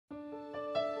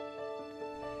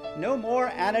No more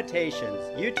annotations.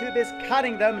 YouTube is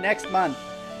cutting them next month.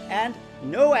 And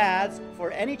no ads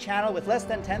for any channel with less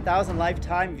than 10,000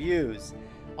 lifetime views.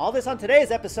 All this on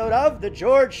today's episode of The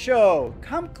George Show.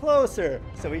 Come closer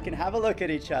so we can have a look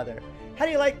at each other. How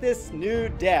do you like this new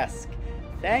desk?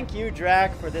 Thank you,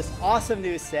 Drac, for this awesome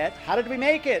new set. How did we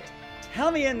make it?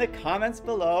 Tell me in the comments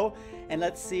below, and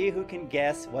let's see who can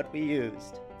guess what we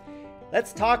used.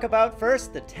 Let's talk about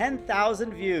first the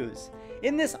 10,000 views.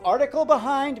 In this article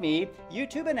behind me,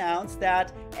 YouTube announced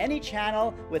that any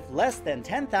channel with less than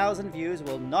 10,000 views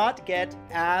will not get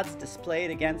ads displayed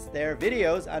against their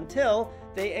videos until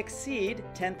they exceed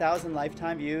 10,000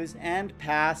 lifetime views and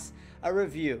pass a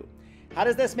review. How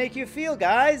does this make you feel,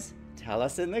 guys? Tell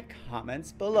us in the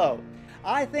comments below.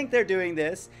 I think they're doing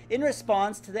this in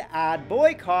response to the ad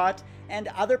boycott and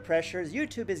other pressures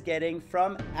YouTube is getting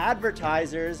from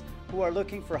advertisers who are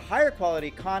looking for higher quality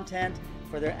content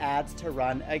for their ads to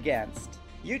run against.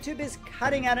 YouTube is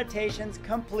cutting annotations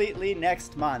completely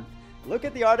next month. Look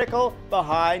at the article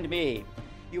behind me.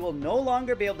 You will no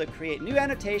longer be able to create new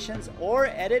annotations or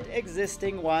edit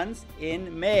existing ones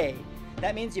in May.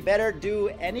 That means you better do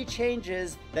any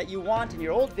changes that you want in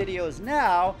your old videos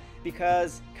now,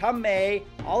 because come May,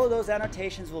 all of those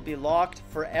annotations will be locked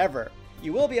forever.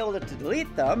 You will be able to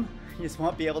delete them, you just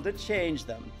won't be able to change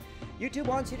them. YouTube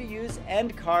wants you to use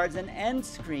end cards and end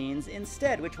screens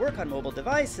instead, which work on mobile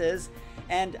devices.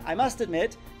 And I must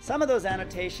admit, some of those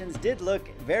annotations did look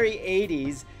very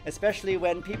 80s, especially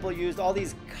when people used all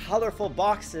these colorful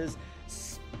boxes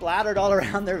splattered all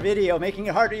around their video, making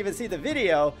it hard to even see the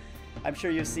video. I'm sure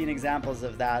you've seen examples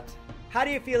of that. How do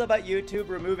you feel about YouTube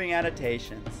removing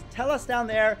annotations? Tell us down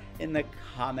there in the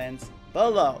comments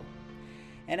below.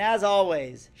 And as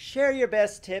always, share your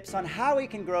best tips on how we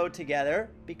can grow together,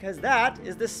 because that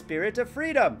is the spirit of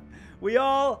freedom. We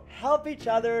all help each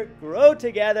other grow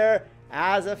together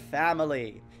as a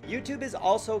family. YouTube is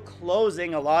also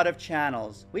closing a lot of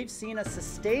channels. We've seen a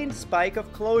sustained spike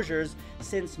of closures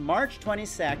since March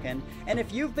 22nd, and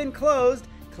if you've been closed,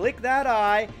 click that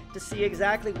eye to see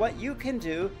exactly what you can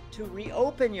do to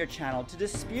reopen your channel, to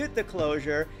dispute the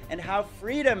closure, and how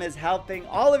Freedom is helping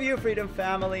all of you, Freedom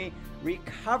family,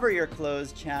 recover your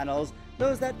closed channels,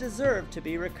 those that deserve to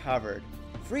be recovered.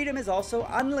 Freedom is also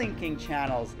unlinking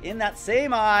channels. In that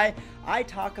same eye, I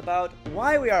talk about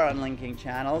why we are unlinking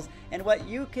channels and what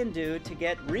you can do to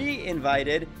get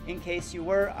re-invited in case you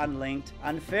were unlinked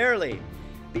unfairly.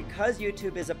 Because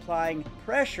YouTube is applying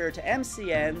pressure to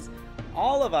MCNs,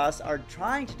 all of us are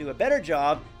trying to do a better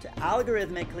job to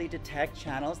algorithmically detect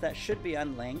channels that should be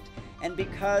unlinked, and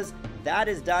because that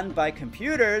is done by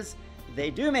computers, they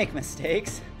do make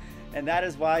mistakes, and that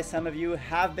is why some of you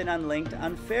have been unlinked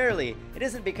unfairly. It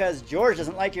isn't because George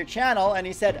doesn't like your channel and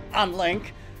he said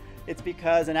unlink. It's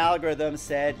because an algorithm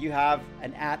said you have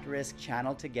an at-risk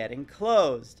channel to getting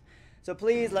closed. So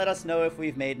please let us know if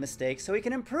we've made mistakes so we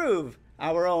can improve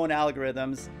our own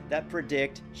algorithms that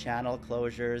predict channel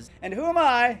closures. And who am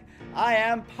I? I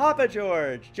am Papa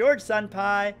George, George Sun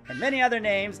Pie, and many other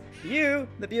names you,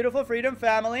 the beautiful Freedom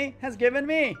family, has given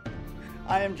me.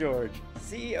 I am George,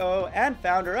 CEO and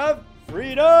founder of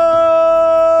Freedom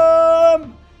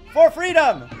for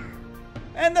Freedom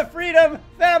and the Freedom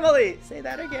family. Say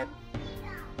that again.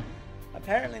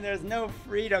 Apparently there's no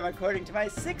freedom according to my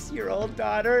 6-year-old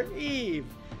daughter, Eve.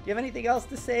 Do you have anything else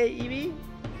to say, Evie?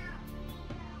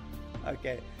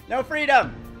 Okay, no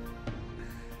freedom.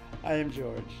 I am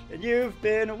George, and you've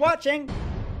been watching.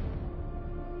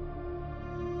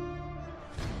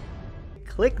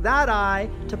 Click that eye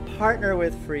to partner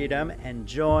with Freedom and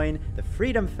join the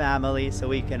Freedom family so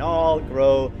we can all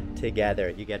grow together.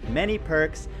 You get many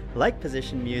perks like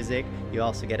position music. You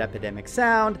also get Epidemic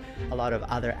Sound, a lot of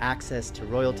other access to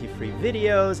royalty-free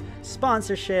videos,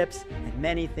 sponsorships, and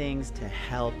many things to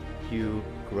help you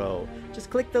grow. Just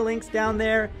click the links down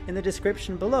there in the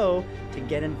description below to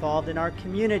get involved in our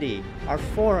community, our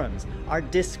forums, our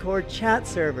Discord chat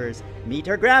servers, meet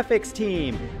our graphics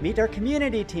team, meet our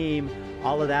community team,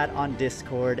 all of that on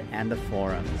Discord and the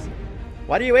forums.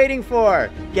 What are you waiting for?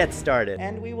 Get started.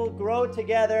 And we will grow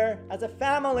together as a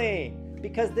family,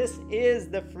 because this is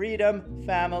the Freedom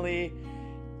family.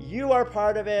 You are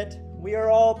part of it, we are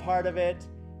all part of it,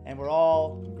 and we're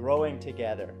all growing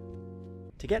together.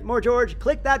 To get more George,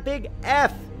 click that big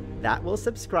F. That will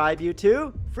subscribe you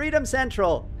to Freedom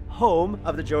Central, home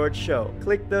of The George Show.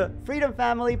 Click the Freedom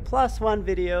Family +1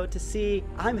 video to see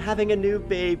I'm having a new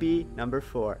baby,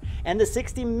 #4. And the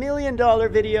 $60 million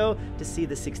video to see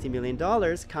the $60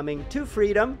 million coming to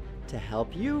Freedom to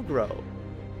help you grow.